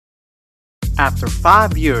After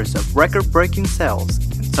 5 years of record-breaking sales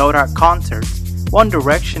and sold-out concerts, One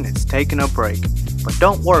Direction is taking a break. But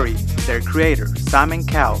don't worry, their creator, Simon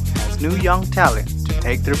Cowell, has new young talent to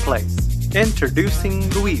take their place. Introducing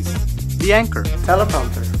Luis, the anchor,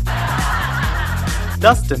 teleprompter.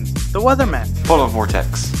 Dustin, the weatherman. Polar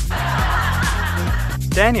vortex.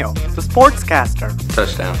 Daniel, the sportscaster.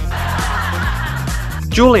 Touchdown.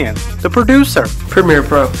 Julian, the producer. Premiere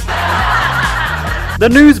Pro. The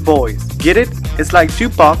newsboys. Get it? It's like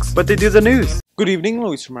jukebox, but they do the news. Good evening,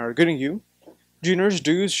 Luis Romero. Good evening, you. Juniors'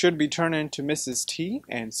 dues should be turned into Mrs. T,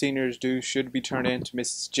 and seniors' dues should be turned into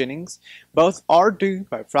Mrs. Jennings. Both are due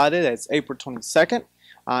by Friday, that's April 22nd,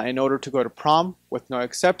 in order to go to prom, with no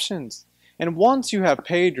exceptions. And once you have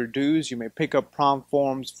paid your dues, you may pick up prom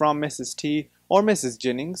forms from Mrs. T or Mrs.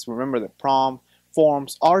 Jennings. Remember that prom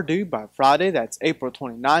forms are due by Friday, that's April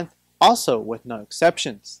 29th, also with no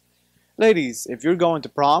exceptions. Ladies, if you're going to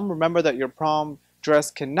prom, remember that your prom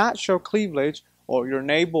dress cannot show cleavage or your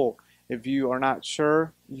navel. If you are not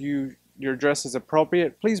sure your dress is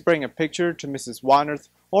appropriate, please bring a picture to Mrs. Weinerth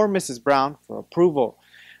or Mrs. Brown for approval.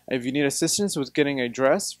 If you need assistance with getting a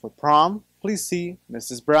dress for prom, please see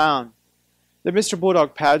Mrs. Brown. The Mr.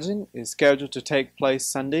 Bulldog pageant is scheduled to take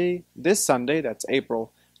place this Sunday, that's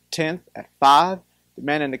April 10th at 5. The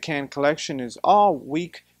Man in the Can collection is all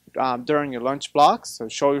week during your lunch blocks, so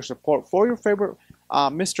show your support for your favorite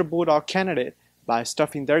Mr. Bulldog candidate by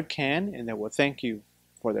stuffing their can, and they will thank you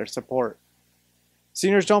for their support.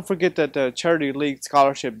 Seniors, don't forget that the Charity League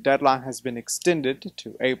scholarship deadline has been extended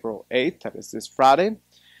to April 8th, that is this Friday.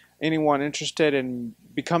 Anyone interested in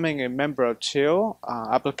becoming a member of CHIL,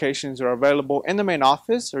 applications are available in the main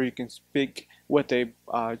office, or you can speak with a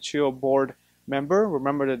CHIL board member.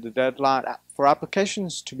 Remember that the deadline for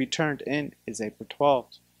applications to be turned in is April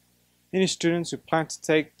 12th. Any students who plan to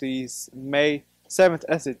take these May 7th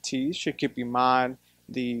SATs should keep in mind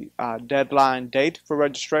the deadline date for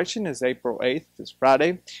registration is April 8th, this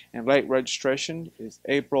Friday, and late registration is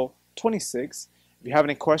April 26th. If you have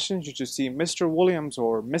any questions, you should see Mr. Williams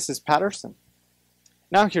or Mrs. Patterson.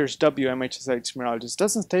 Now here's WMHS Meteorologist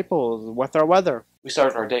Dustin Staples with our weather. We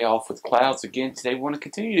started our day off with clouds again. Today we want to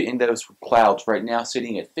continue to end those with clouds. Right now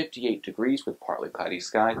sitting at 58 degrees with partly cloudy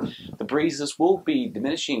skies. The breezes will be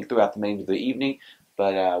diminishing throughout the remainder of the evening,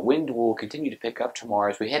 but wind will continue to pick up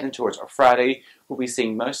tomorrow. As we head in towards our Friday, we'll be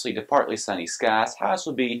seeing mostly to partly sunny skies. Highs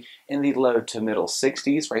will be in the low to middle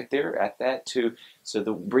 60s right there at that too. So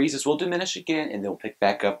the breezes will diminish again and they'll pick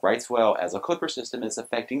back up right as well as a clipper system is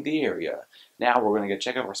affecting the area. Now we're going to go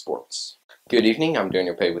check out our sports. Good evening, I'm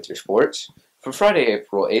Daniel Peay with your sports. For Friday,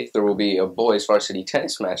 April 8th, there will be a boys varsity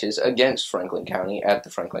tennis matches against Franklin County at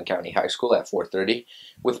the Franklin County High School at 4:30,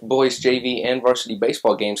 with boys JV and varsity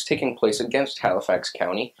baseball games taking place against Halifax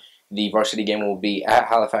County. The varsity game will be at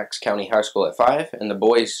Halifax County High School at 5, and the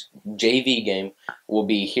boys JV game will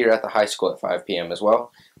be here at the high school at 5 p.m. as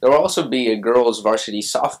well. There will also be a girls varsity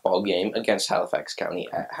softball game against Halifax County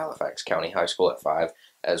at Halifax County High School at 5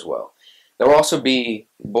 as well. There will also be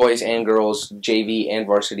boys and girls JV and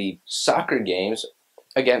varsity soccer games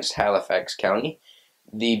against Halifax County.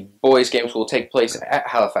 The boys games will take place at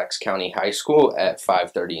Halifax County High School at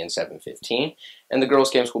 5:30 and 7:15, and the girls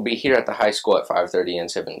games will be here at the high school at 5:30 and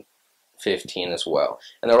 7:15 as well.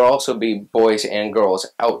 And there will also be boys and girls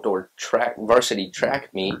outdoor varsity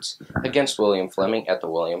track meets against William Fleming at the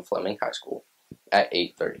William Fleming High School at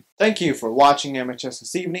 8:30. Thank you for watching MHS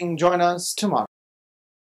This Evening. Join us tomorrow.